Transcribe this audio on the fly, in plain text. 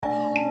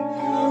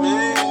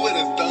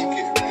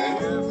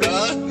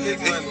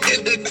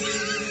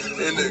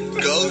And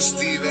the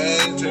ghosty,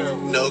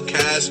 man. No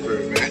Casper,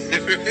 man.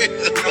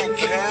 No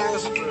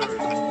Casper.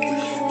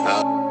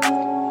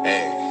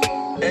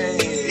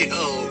 Hey.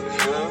 Yo.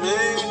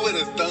 Who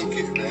would've thunk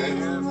it,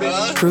 man?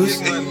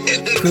 Cruise. And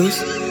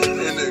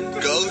the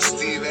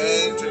ghosty,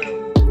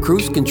 man.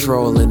 Cruise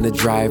control in the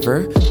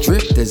driver,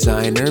 drip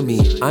designer,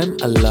 me, I'm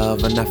a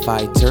lover and a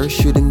fighter,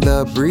 shooting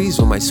the breeze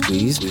with my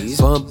squeeze,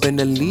 bumping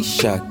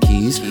Alicia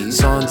Keys,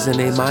 songs in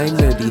a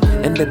minor, the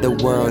end of the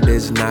world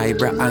is nigh,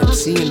 bruh, I'm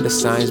seeing the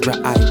signs,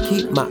 bruh, I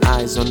keep my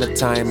eyes on the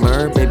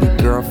timer, baby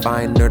girl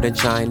finer than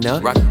China,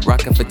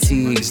 rockin'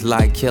 fatigues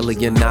like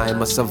Killian,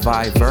 I'm a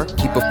survivor,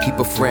 keep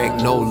a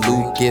Frank, no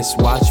Lucas,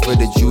 watch for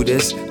the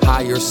Judas,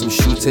 hire some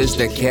shooters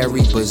that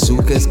carry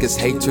bazookas, cause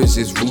haters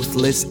is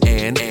ruthless,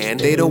 and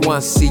they don't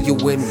want to see you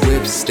in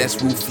whips,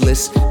 that's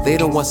roofless. They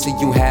don't want to see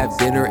you have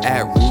dinner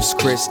at Ruth's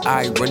Chris.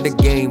 I run the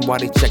game while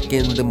they check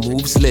in the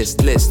moves list.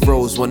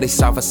 Throws when they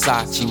saw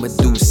Versace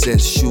Medusas.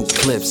 Shoot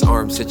clips,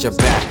 arms at your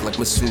back like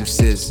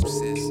Masseuses.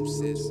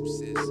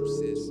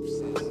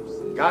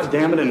 God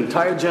damn it, an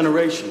entire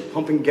generation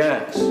pumping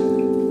gas,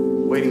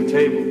 waiting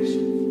tables,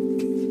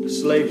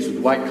 slaves with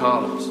white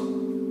collars.